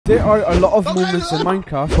There are a lot of movements in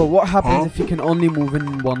Minecraft, but what happens if you can only move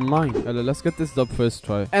in one line? Let's get this dub first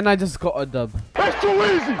try. And I just got a dub. That's too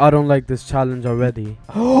easy. I don't like this challenge already.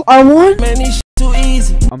 I won! Man, this shit too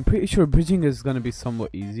easy. I'm pretty sure bridging is gonna be somewhat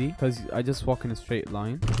easy because I just walk in a straight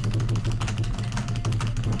line.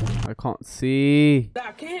 I can't see.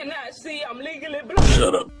 I cannot see. I'm legally blind.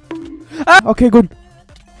 Shut up. Ah! Okay, good.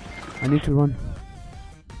 I need to run.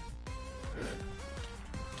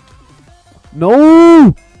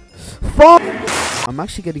 No! Fuck! I'm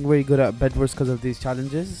actually getting very good at Bedwars because of these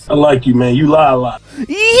challenges. I like you, man. You lie a lot.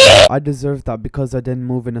 Yeah! I deserve that because I didn't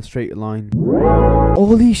move in a straight line.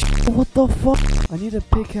 Holy shit, what the fuck? I need a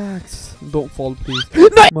pickaxe. Don't fall, please. No!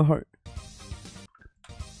 My heart.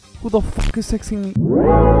 Who the fuck is texting me?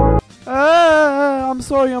 I'm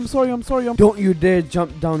sorry. Don't you dare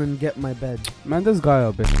jump down and get my bed. Man, this guy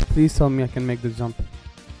a bit. Please tell me I can make this jump.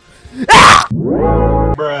 Ah!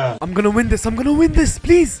 Bruh. I'm gonna win this,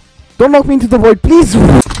 please. Don't lock me into the void, please.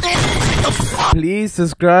 Please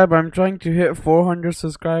subscribe. I'm trying to hit 400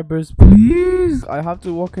 subscribers, please. I have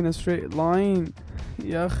to walk in a straight line.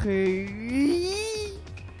 Yahi.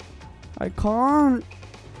 I can't.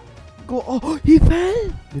 Go. Oh, he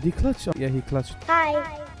fell. Did he clutch? Yeah, he clutched.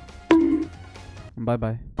 Hi. Bye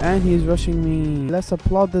bye. And he's rushing me. Let's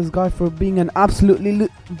applaud this guy for being an absolutely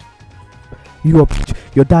you a bitch.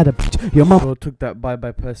 Your dad a bitch. Your mom. Bro took that bye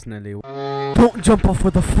bye personally. Don't jump off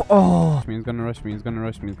with the oh. He's gonna rush me. He's gonna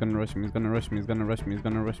rush me. He's gonna rush me. He's gonna rush me. He's gonna rush me. He's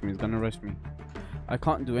gonna rush me. He's gonna rush me. I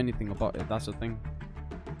can't do anything about it. That's the thing.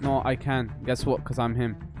 No, I can. Guess what? Cause I'm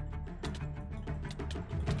him.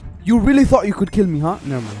 You really thought you could kill me, huh?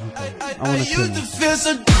 Never mind. Okay. I wanna kill you.